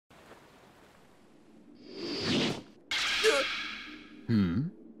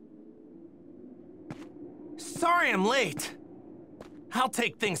Sorry I'm late. I'll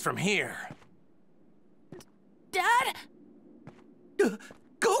take things from here. Dad?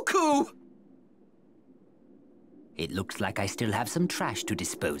 Goku! It looks like I still have some trash to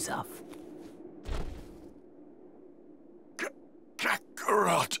dispose of.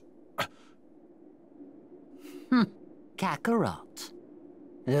 Kakarot. Kakarot.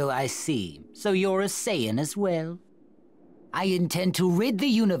 Oh, I see. So you're a Saiyan as well? I intend to rid the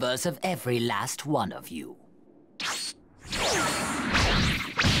universe of every last one of you.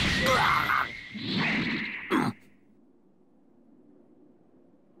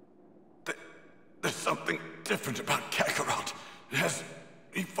 There's something different about Kakarot. Has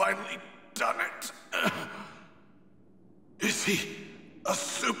he finally done it? Is he a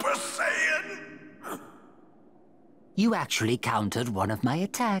Super Saiyan? You actually countered one of my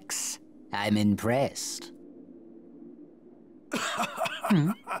attacks. I'm impressed.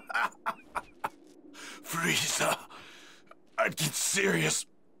 Frieza, I'd get serious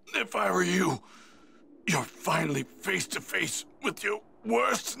if I were you. You're finally face to face with your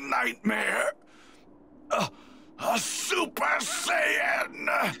worst nightmare. A Super Saiyan!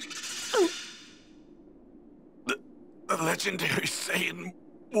 The legendary Saiyan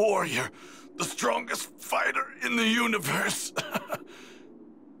warrior, the strongest fighter in the universe.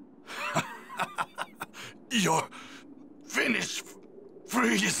 You're finished,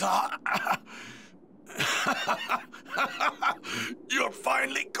 Frieza. You're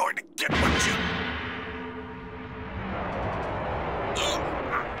finally going to get what you...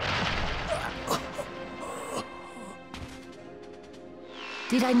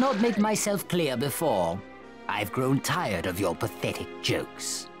 Did I not make myself clear before? I've grown tired of your pathetic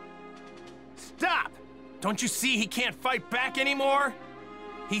jokes. Stop! Don't you see he can't fight back anymore?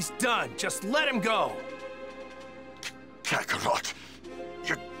 He's done. Just let him go. Kakarot,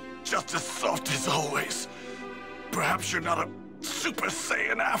 you're just as soft as always. Perhaps you're not a Super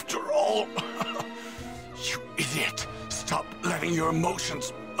Saiyan after all. You idiot. Stop letting your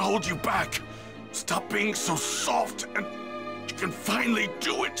emotions hold you back. Stop being so soft and you can finally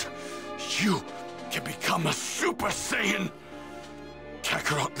do it. You can become a Super Saiyan.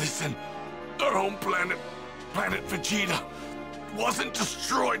 Kakarot, listen. Our home planet, Planet Vegeta, wasn't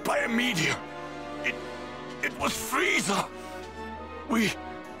destroyed by a meteor. It was Frieza. We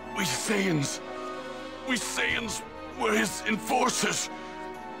Saiyans were his enforcers.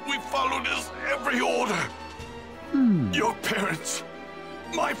 We followed his every order. Your parents,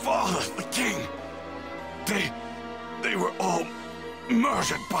 my father, the king, they were all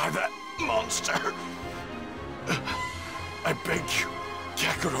murdered by that monster. I beg you,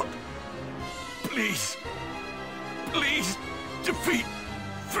 Kakarot, please defeat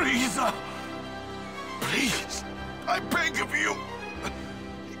Frieza. Please, I beg of you.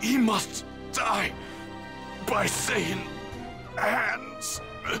 He must die by Saiyan hands.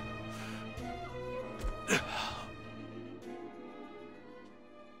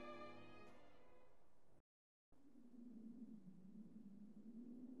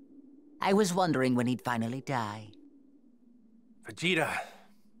 I was wondering when he'd finally die. Vegeta,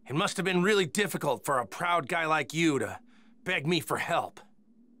 it must have been really difficult for a proud guy like you to beg me for help.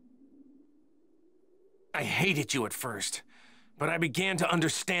 I hated you at first, but I began to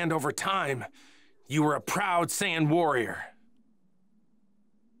understand over time you were a proud Saiyan warrior.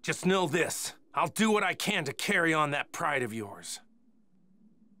 Just know this, I'll do what I can to carry on that pride of yours.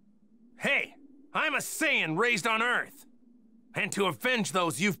 Hey, I'm a Saiyan raised on Earth, and to avenge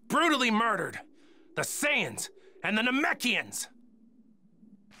those you've brutally murdered, the Saiyans and the Namekians.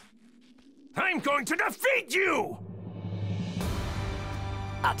 I'm going to defeat you!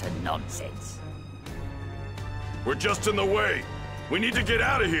 Utter nonsense. We're just in the way. We need to get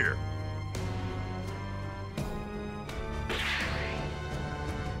out of here.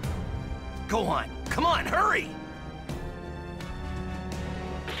 Go on, come on, hurry!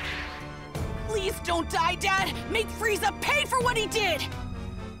 Please don't die, Dad! Make Frieza pay for what he did!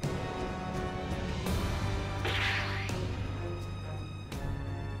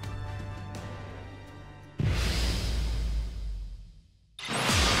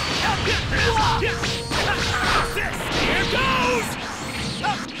 Here goes! Here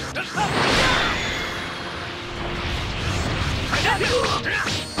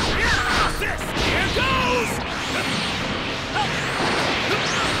goes!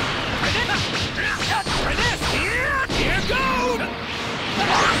 Here goes!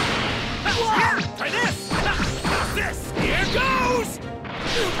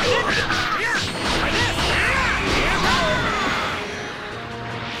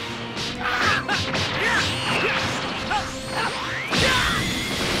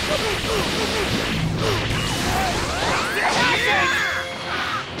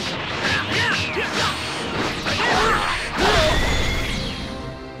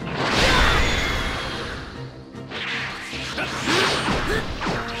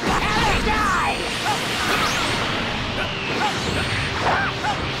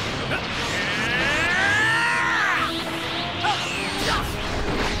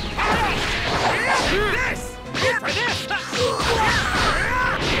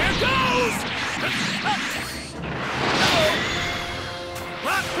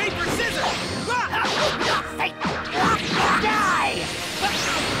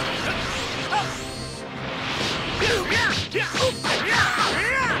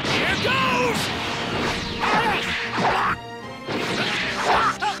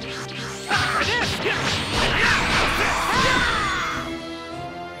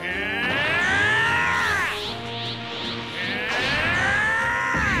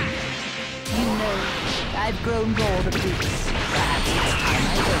 grown bored of this. Perhaps it's time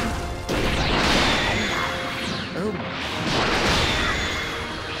I went. Oh.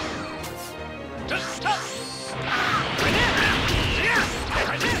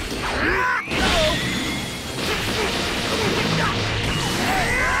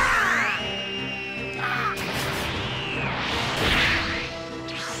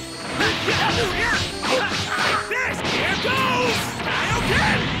 This! Here goes!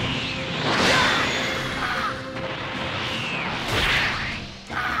 Kaioken!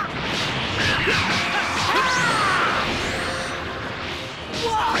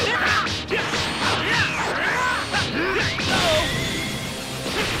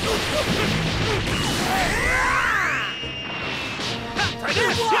 Try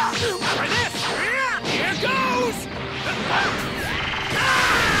this! Try this! Here goes!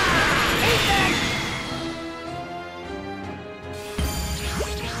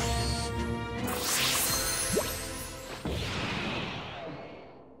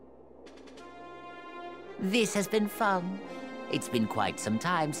 This has been fun. It's been quite some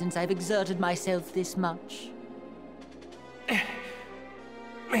time since I've exerted myself this much.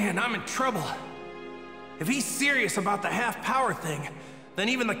 Man, I'm in trouble. If he's serious about the half-power thing, then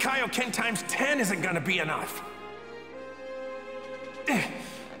even the Kaioken times 10 isn't gonna be enough.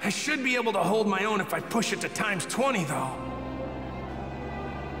 I should be able to hold my own if I push it to times 20, though.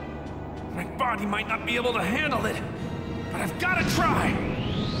 My body might not be able to handle it, but I've gotta try.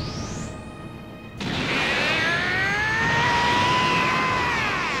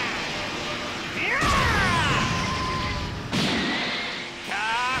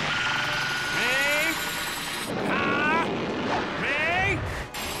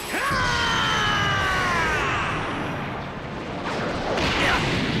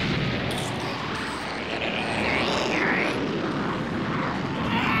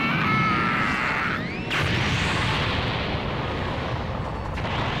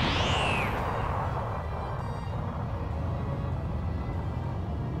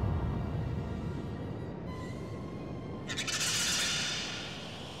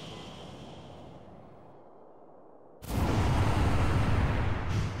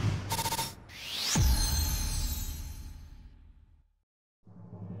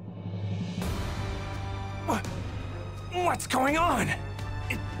 What's going on?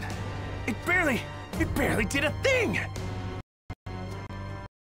 It barely did a thing!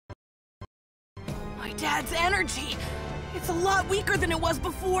 My dad's energy! It's a lot weaker than it was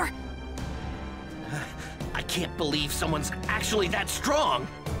before. I can't believe someone's actually that strong!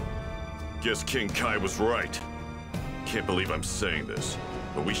 Guess King Kai was right. Can't believe I'm saying this,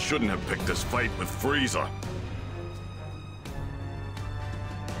 but we shouldn't have picked this fight with Frieza.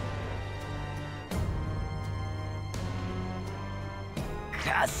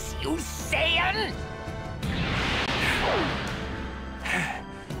 Curse you, Saiyan!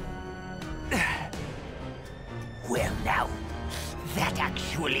 Well now, that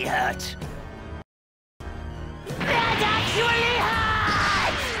actually hurt. That actually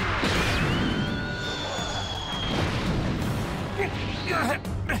hurt!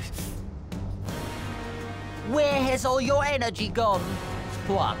 Where has all your energy gone?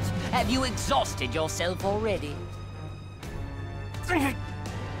 What? Have you exhausted yourself already?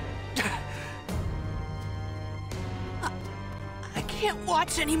 I can't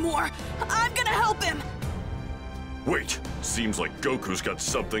watch anymore. I'm gonna help him. Wait, seems like Goku's got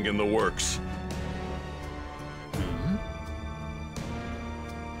something in the works.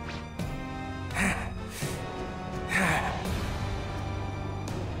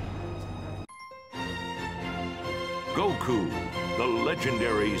 Goku, the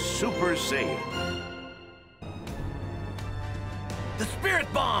legendary Super Saiyan. The Spirit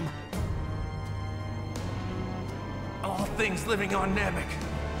Bomb! All things living on Namek,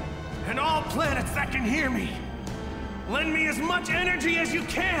 and all planets that can hear me, lend me as much energy as you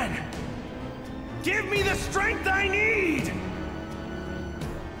can! Give me the strength I need!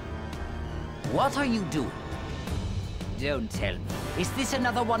 What are you doing? Don't tell me. Is this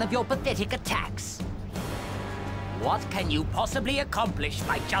another one of your pathetic attacks? What can you possibly accomplish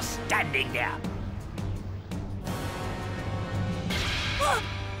by just standing there?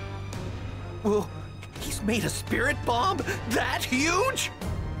 Well, he's made a Spirit Bomb that huge?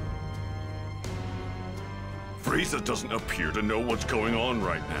 Frieza doesn't appear to know what's going on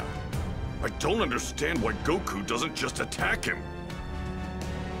right now. I don't understand why Goku doesn't just attack him.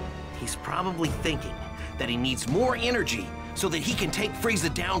 He's probably thinking that he needs more energy so that he can take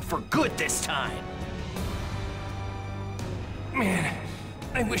Frieza down for good this time. Man,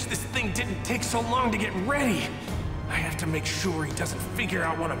 I wish this thing didn't take so long to get ready. I have to make sure he doesn't figure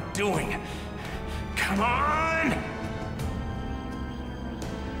out what I'm doing. Come on!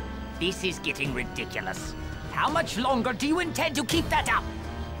 This is getting ridiculous. How much longer do you intend to keep that up?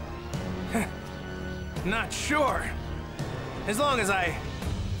 Not sure. As long as I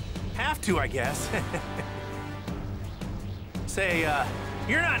have to, I guess. Say,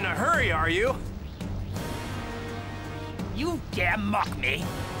 you're not in a hurry, are you? You dare mock me?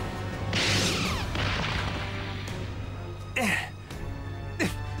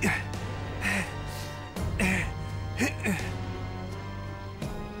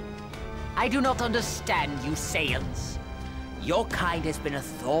 I do not understand you Saiyans. Your kind has been a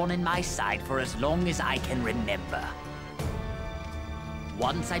thorn in my side for as long as I can remember.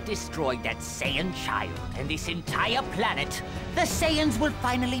 Once I've destroyed that Saiyan child and this entire planet, the Saiyans will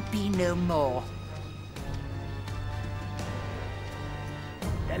finally be no more.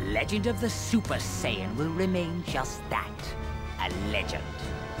 The legend of the Super Saiyan will remain just that, a legend.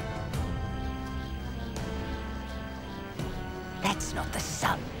 That's not the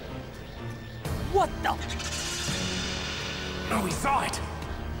sun. What the? Oh, we saw it!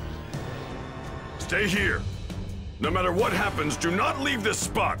 Stay here. No matter what happens, do not leave this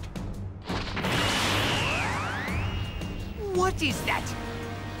spot. What is that?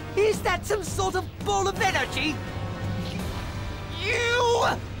 Is that some sort of ball of energy? You!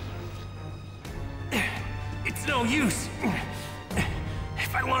 It's no use.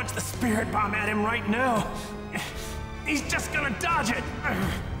 If I launch the spirit bomb at him right now, he's just gonna dodge it.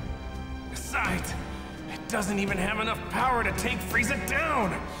 Besides, it doesn't even have enough power to take Frieza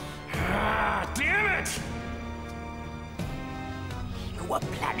down. Ah, damn it! You were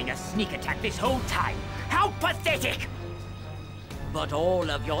planning a sneak attack this whole time. How pathetic! But all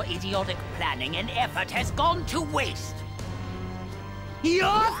of your idiotic planning and effort has gone to waste.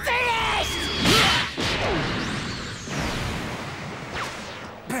 You're finished!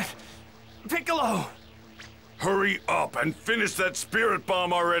 Piccolo! Hurry up and finish that spirit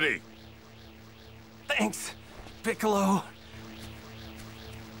bomb already. Thanks, Piccolo.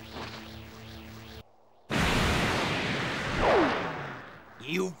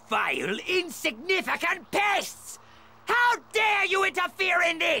 You vile, insignificant pests! How dare you interfere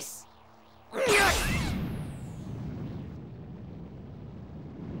in this?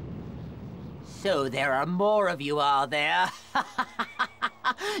 So there are more of you, are there?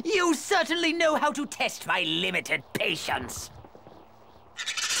 You certainly know how to test my limited patience.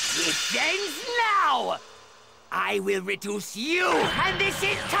 It ends now! I will reduce you and this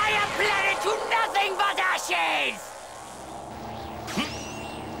entire planet to nothing but ashes!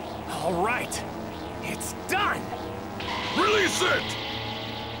 All right, it's done! Release it!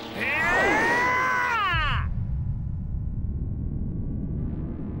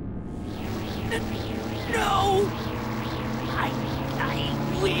 No! I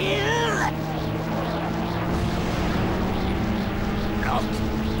will not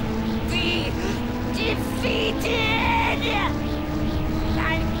be defeated!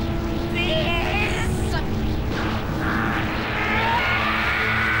 Like this!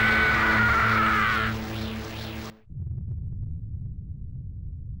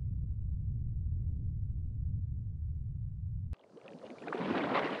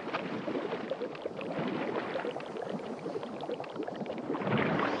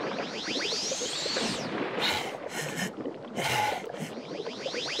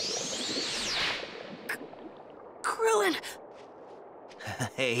 Krillin!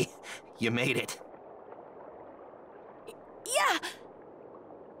 Hey, you made it. Yeah!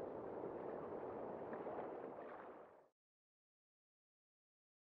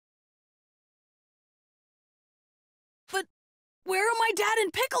 But where are my dad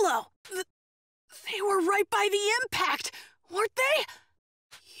and Piccolo? They were right by the impact, weren't they?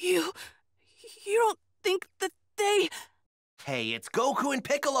 You don't think that they... Hey, it's Goku and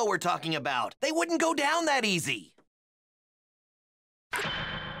Piccolo we're talking about. They wouldn't go down that easy.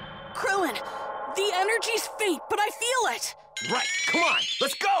 Krillin, the energy's fate, but I feel it! Right, come on,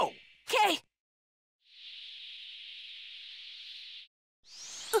 let's go! Okay.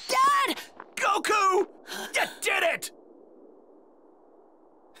 Dad! Goku! You did it!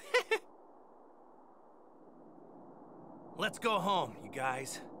 Let's go home, you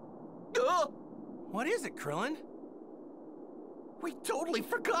guys. What is it, Krillin? We totally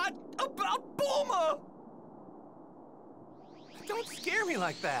forgot about Bulma! Don't scare me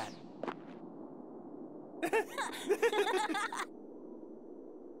like that.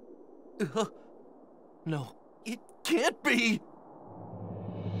 No, it can't be!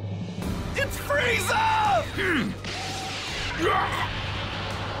 It's Frieza!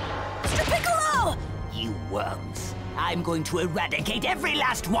 Mr. Piccolo! You worms. I'm going to eradicate every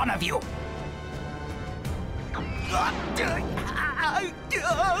last one of you!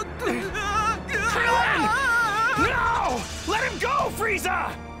 Krillin! No! Let him go, Frieza!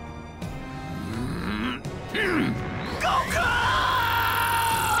 Goku!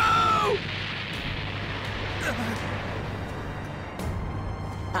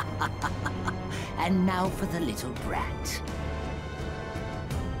 And now for the little brat.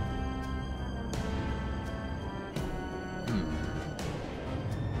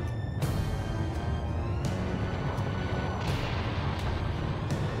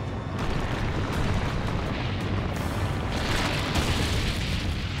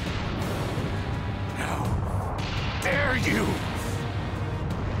 You!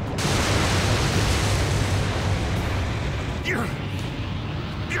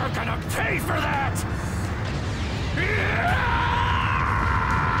 You're gonna pay for that!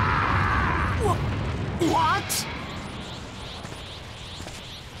 What?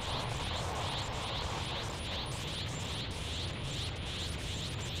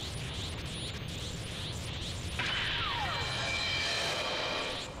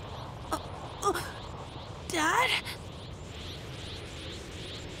 Dad?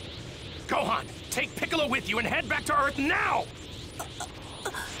 Gohan, take Piccolo with you and head back to Earth now!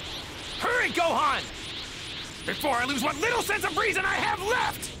 Hurry, Gohan! Before I lose what little sense of reason I have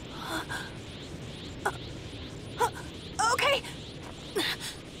left! Okay.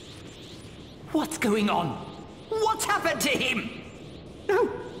 What's going on? What's happened to him? No,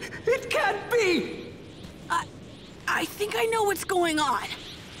 it can't be! I think I know what's going on.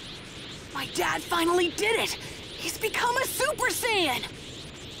 My dad finally did it! He's become a Super Saiyan!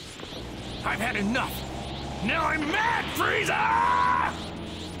 I've had enough! Now I'm mad, Frieza!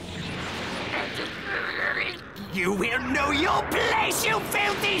 You will know your place, you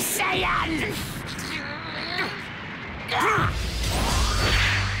filthy Saiyan!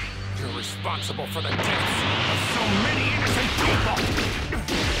 You're responsible for the deaths of so many innocent people!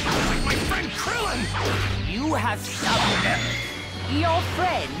 Like my friend Krillin! You have some nerve. Your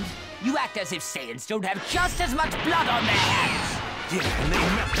friend? You act as if Saiyans don't have just as much blood on their hands! Yeah, and they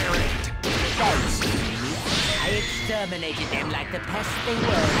met their end. I exterminated them like the pests they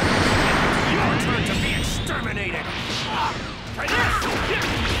were. Your turn to be exterminated! Try this!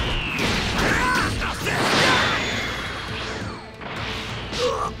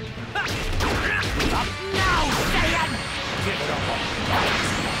 Up now, Saiyan! Give it up!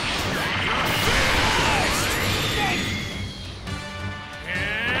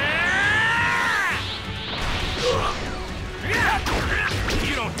 You're finished!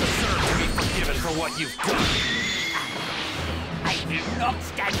 You don't deserve to be forgiven for what you've done! I will not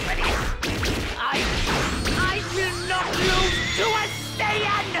stand for this! I will not lose to a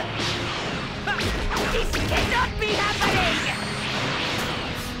Saiyan! This cannot be happening!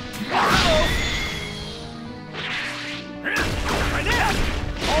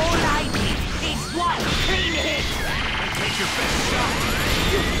 All I need is one clean hit! Take your best shot!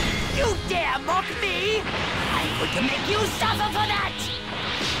 You dare mock me? I'm going to make you suffer for that!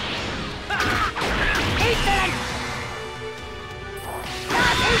 Ethan!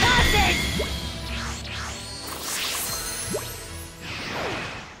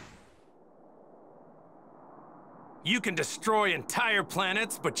 You can destroy entire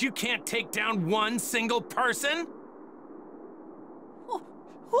planets, but you can't take down one single person?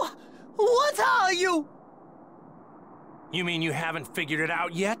 What are you? You mean you haven't figured it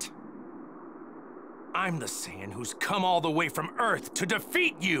out yet? I'm the Saiyan who's come all the way from Earth to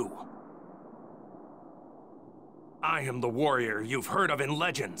defeat you! I am the warrior you've heard of in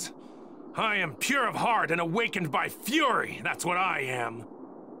legends. I am pure of heart and awakened by fury, that's what I am.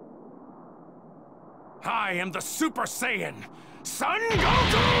 I am the Super Saiyan, Son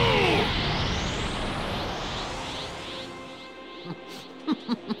Goku!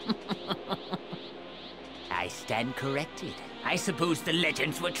 I stand corrected. I suppose the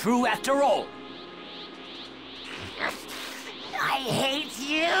legends were true after all. I hate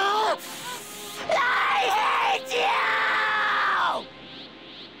you! I hate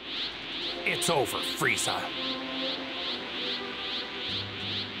you! It's over, Frieza.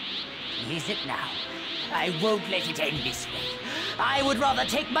 Is it now? I won't let it end this way. I would rather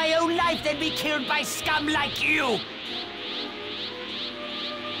take my own life than be killed by scum like you!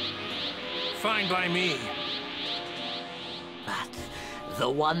 Fine by me. But the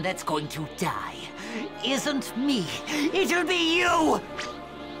one that's going to die isn't me. It'll be you!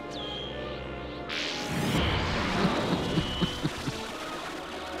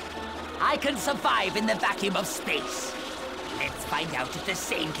 I can survive in the vacuum of space. Let's find out if the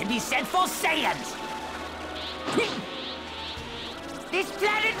same can be said for Saiyans! This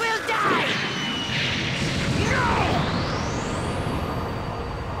planet will die!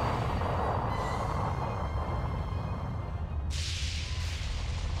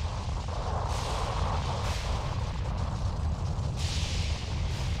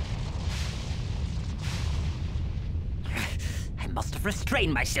 I must have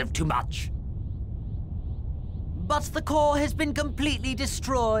restrained myself too much. But the core has been completely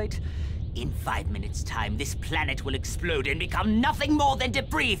destroyed. In 5 minutes' time, this planet will explode and become nothing more than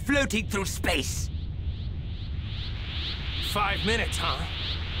debris floating through space. 5 minutes, huh?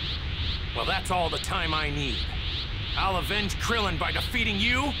 Well, that's all the time I need. I'll avenge Krillin by defeating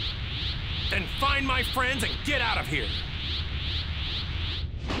you, then find my friends and get out of here.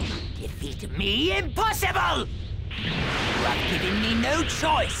 Defeat me? Impossible! You have given me no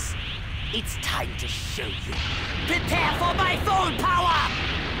choice. It's time to show you. Prepare for my full power!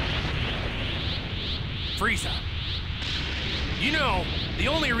 Frieza, you know, the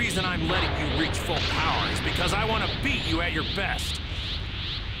only reason I'm letting you reach full power is because I want to beat you at your best.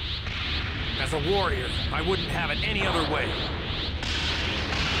 As a warrior, I wouldn't have it any other way.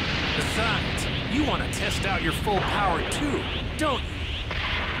 Besides, you want to test out your full power too, don't you?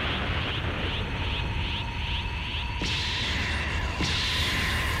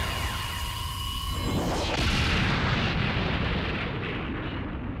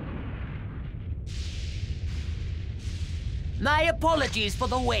 My apologies for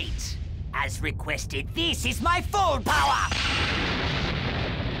the wait. As requested, this is my full power!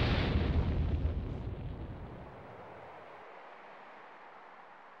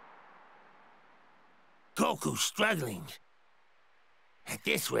 Goku's struggling. At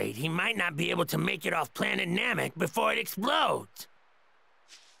this rate, he might not be able to make it off planet Namek before it explodes.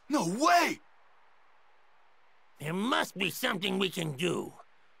 No way! There must be something we can do.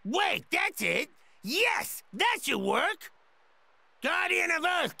 Wait, that's it! Yes, that should work! Guardian of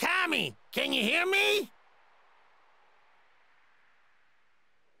Earth, Kami, can you hear me?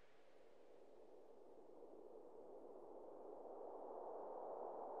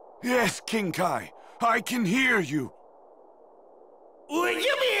 Yes, King Kai, I can hear you. Would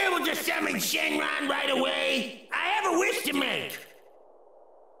you be able to summon Shenron right away? I have a wish to make.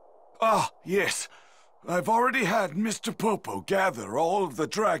 Ah, yes. I've already had Mr. Popo gather all of the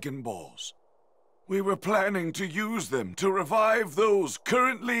Dragon Balls. We were planning to use them to revive those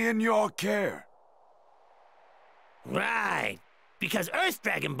currently in your care. Right, because Earth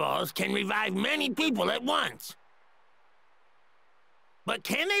Dragon Balls can revive many people at once. But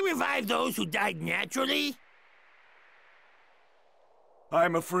can they revive those who died naturally?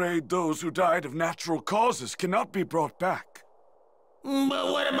 I'm afraid those who died of natural causes cannot be brought back.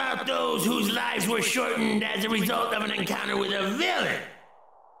 But what about those whose lives were shortened as a result of an encounter with a villain?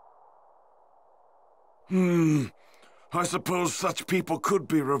 I suppose such people could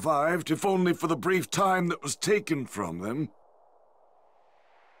be revived, if only for the brief time that was taken from them.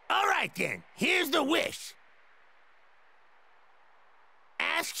 All right then, here's the wish.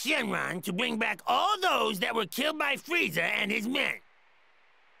 Ask Shenron to bring back all those that were killed by Frieza and his men.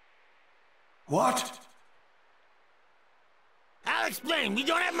 What? I'll explain, we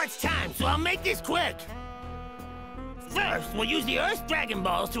don't have much time, so I'll make this quick. First, we'll use the Earth's Dragon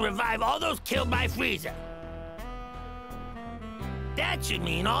Balls to revive all those killed by Frieza. That should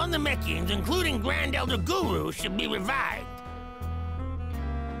mean all Namekians, including Grand Elder Guru, should be revived.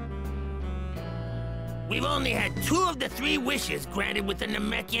 We've only had 2 of the 3 wishes granted with the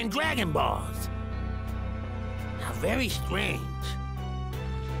Namekian Dragon Balls. How very strange.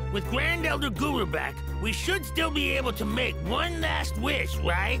 With Grand Elder Guru back, we should still be able to make one last wish,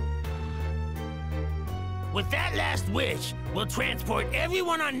 right? With that last wish, we'll transport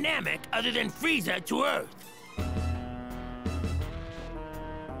everyone on Namek other than Frieza to Earth.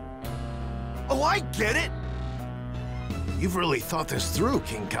 Oh, I get it! You've really thought this through,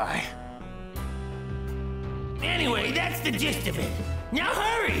 King Kai. Anyway, that's the gist of it. Now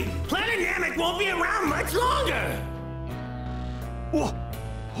hurry! Planet Namek won't be around much longer!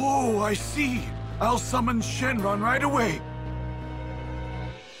 Oh, I see. I'll summon Shenron right away.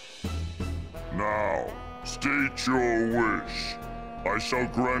 Now, state your wish. I shall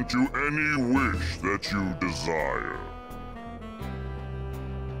grant you any wish that you desire.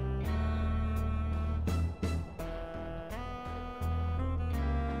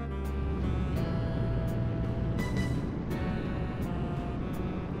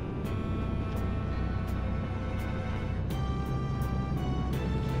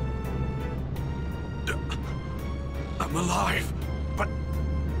 I'm alive, but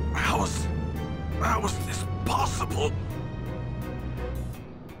how is this possible?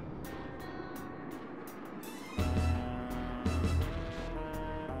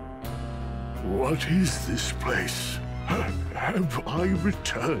 What is this place? Have I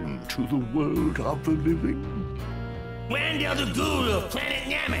returned to the world of the living? Grand Elder Guru of planet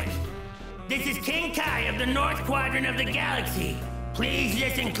Namek. This is King Kai of the North Quadrant of the galaxy. Please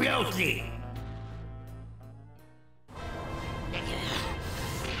listen closely.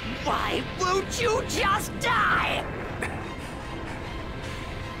 Why won't you just die?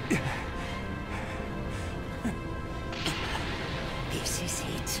 This is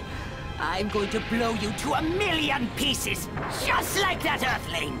it. I'm going to blow you to 1,000,000 pieces, just like that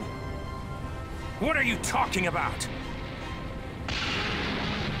Earthling! What are you talking about?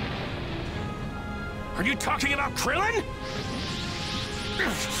 Are you talking about Krillin?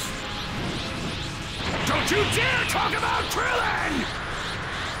 Don't you dare talk about Krillin!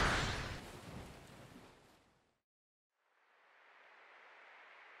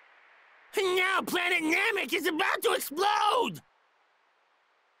 And now planet Namek is about to explode!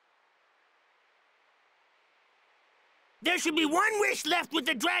 There should be one wish left with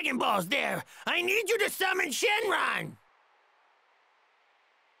the Dragon Balls there. I need you to summon Shenron!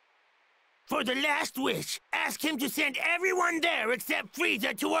 For the last wish, ask him to send everyone there except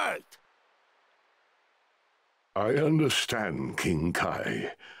Frieza to Earth. I understand, King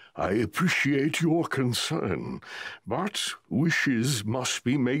Kai. I appreciate your concern, but wishes must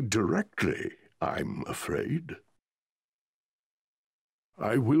be made directly, I'm afraid.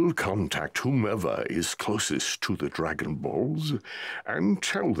 I will contact whomever is closest to the Dragon Balls and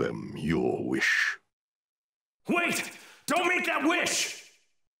tell them your wish. Wait! Don't make that wish!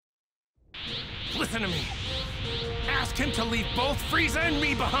 Listen to me. Ask him to leave both Frieza and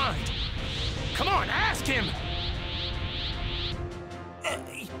me behind. Come on, ask him!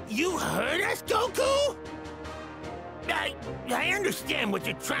 You heard us, Goku? I understand what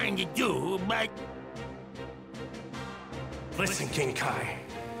you're trying to do, but... Listen, King Kai.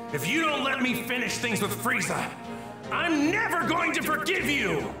 If you don't let me finish things with Frieza, I'm never going to forgive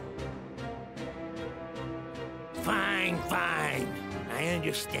you! Fine, fine. I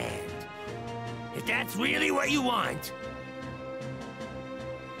understand. If that's really what you want...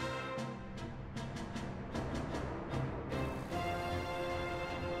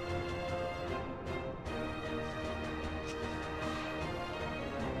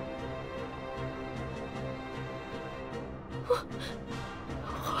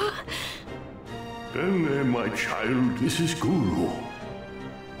 Then, my child, this is Guru.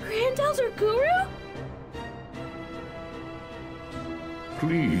 Grand Elder Guru?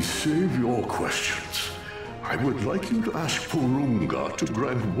 Please save your questions. I would like you to ask Porunga to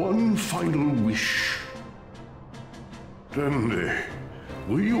grant one final wish. Dende,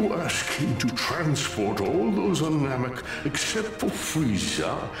 will you ask him to transport all those on Namek except for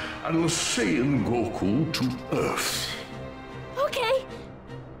Frieza and Saiyan Goku to Earth? Okay.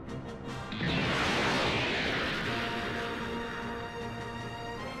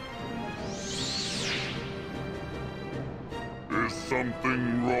 Is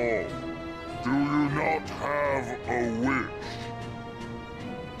something wrong? Do you not have a wish?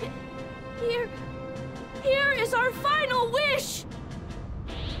 Here is our final wish!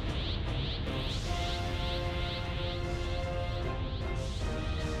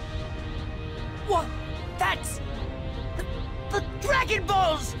 What? That's... the Dragon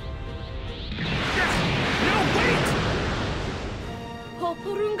Balls! No, wait!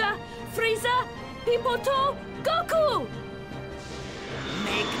 Porunga, Frieza, Pipoto, Goku!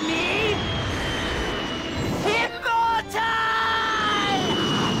 Make me... immortal!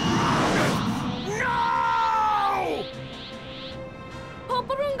 No!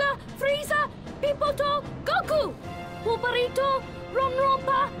 Porunga, Frieza, Pipoto, Goku! Pulparito,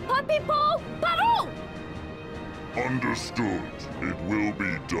 Ronrompa, Papipo, Paro! Understood. It will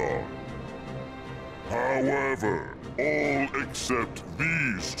be done. However, all except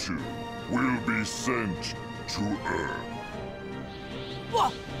these two will be sent to Earth.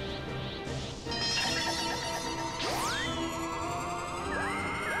 What?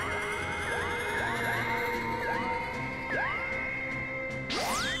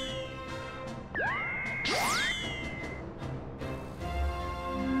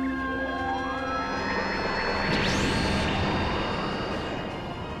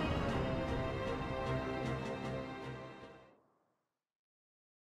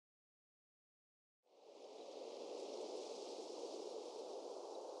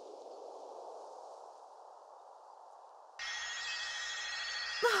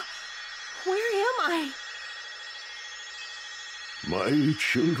 Where am I? My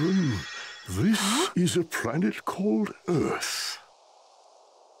children, this is a planet called Earth.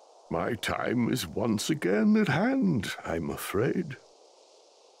 My time is once again at hand, I'm afraid.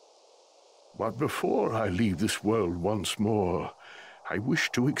 But before I leave this world once more, I wish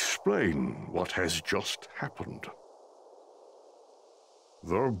to explain what has just happened.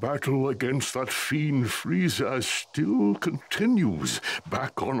 The battle against that fiend Frieza still continues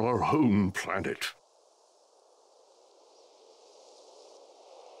back on our home planet.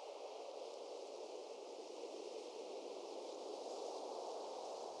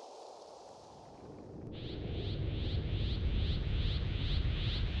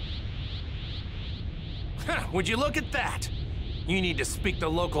 Would you look at that? You need to speak the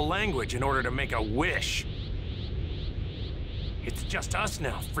local language in order to make a wish. It's just us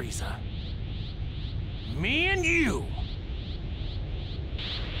now, Frieza. Me and you!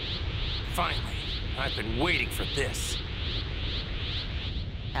 Finally, I've been waiting for this.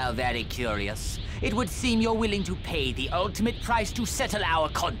 How very curious. It would seem you're willing to pay the ultimate price to settle our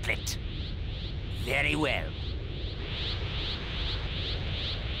conflict. Very well.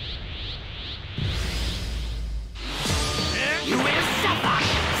 You will suffer!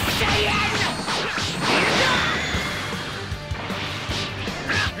 Saiyan!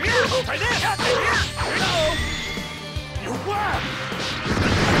 Try this! No! You worm!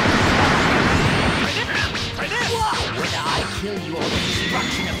 Try this! Whether I kill you or the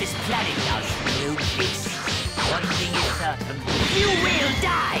destruction of this planet does no peace. One thing is certain. You will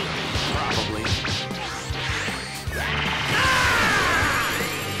die! Probably.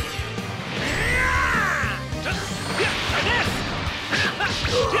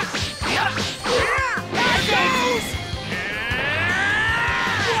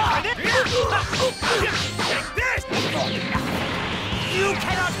 You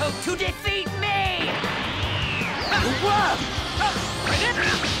cannot hope to defeat me! Whoa!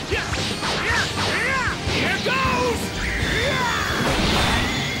 Here goes!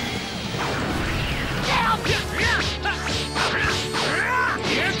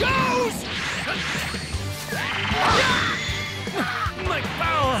 Here goes! My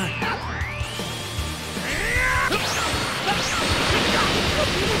power!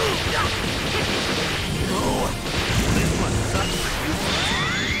 This one sucks.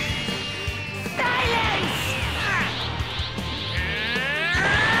 Silence!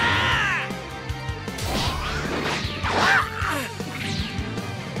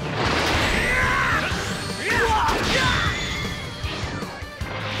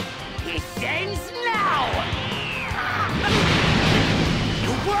 It ends now!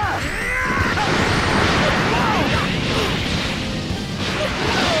 You were!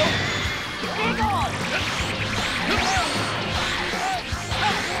 Hang on!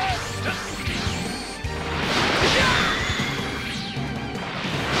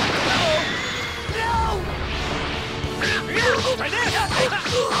 Try this!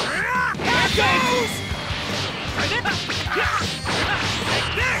 Here goes! Try this! Take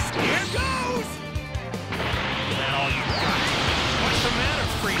this! Here goes! Is that all you got? What's the matter,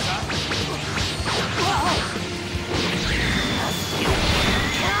 Frieza?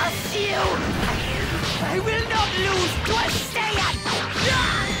 Curse you! I will not lose to a Saiyan!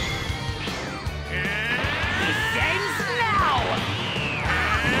 It ends now!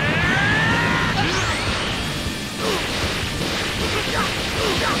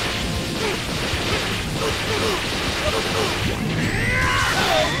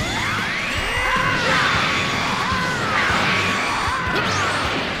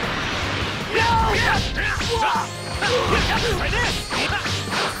 Try this!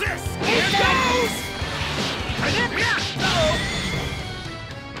 How's this? Here goes! Try this! No!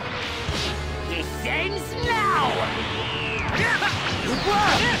 It ends now! You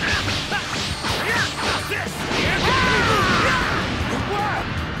were! How's this? Here goes! You were!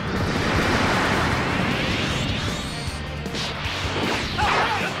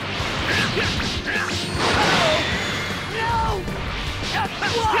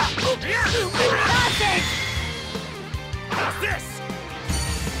 How's this?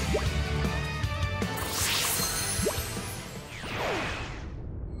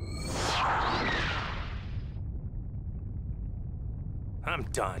 I'm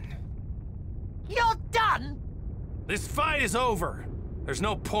done. You're done? This fight is over. There's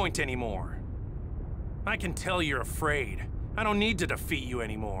no point anymore. I can tell you're afraid. I don't need to defeat you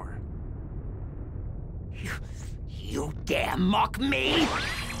anymore. You dare mock me?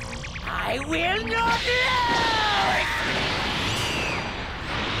 I will not lose!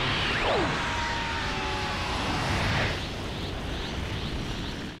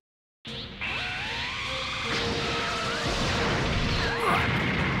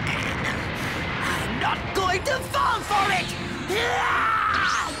 I'm not going to fall for it! Here!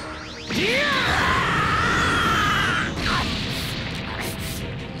 啊！ Here! 啊！ Here! 啊！ Here! 啊！ Here! 啊！ Here! 啊！ Here! Here!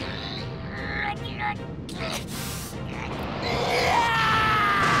 啊！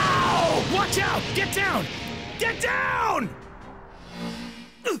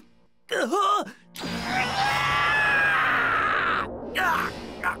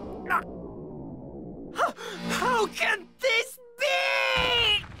 How can this be?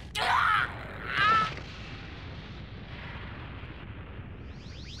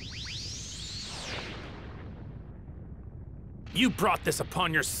 You brought this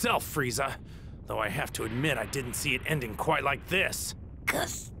upon yourself, Frieza. Though I have to admit I didn't see it ending quite like this.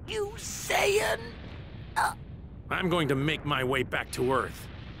 'Cause you Saiyan... I'm going to make my way back to Earth.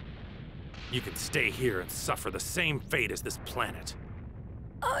 You can stay here and suffer the same fate as this planet.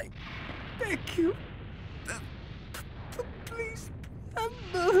 I beg you. Please have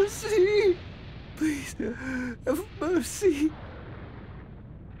mercy. Please have mercy.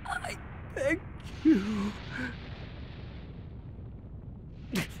 I beg you.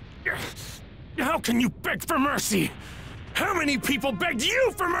 How can you beg for mercy? How many people begged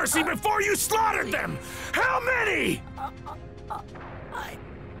you for mercy before you slaughtered them? How many? I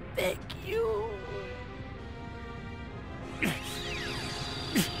beg you.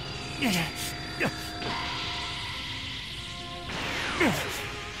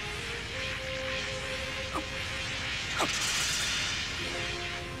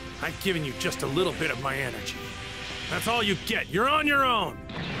 I've given you just a little bit of my energy. That's all you get. You're on your own.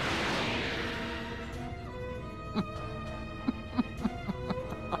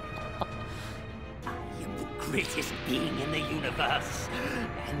 Greatest being in the universe.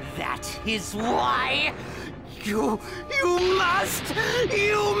 And that is why you must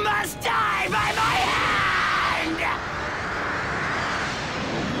die by my hand!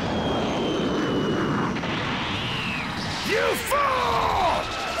 You fool!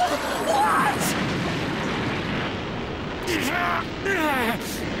 What?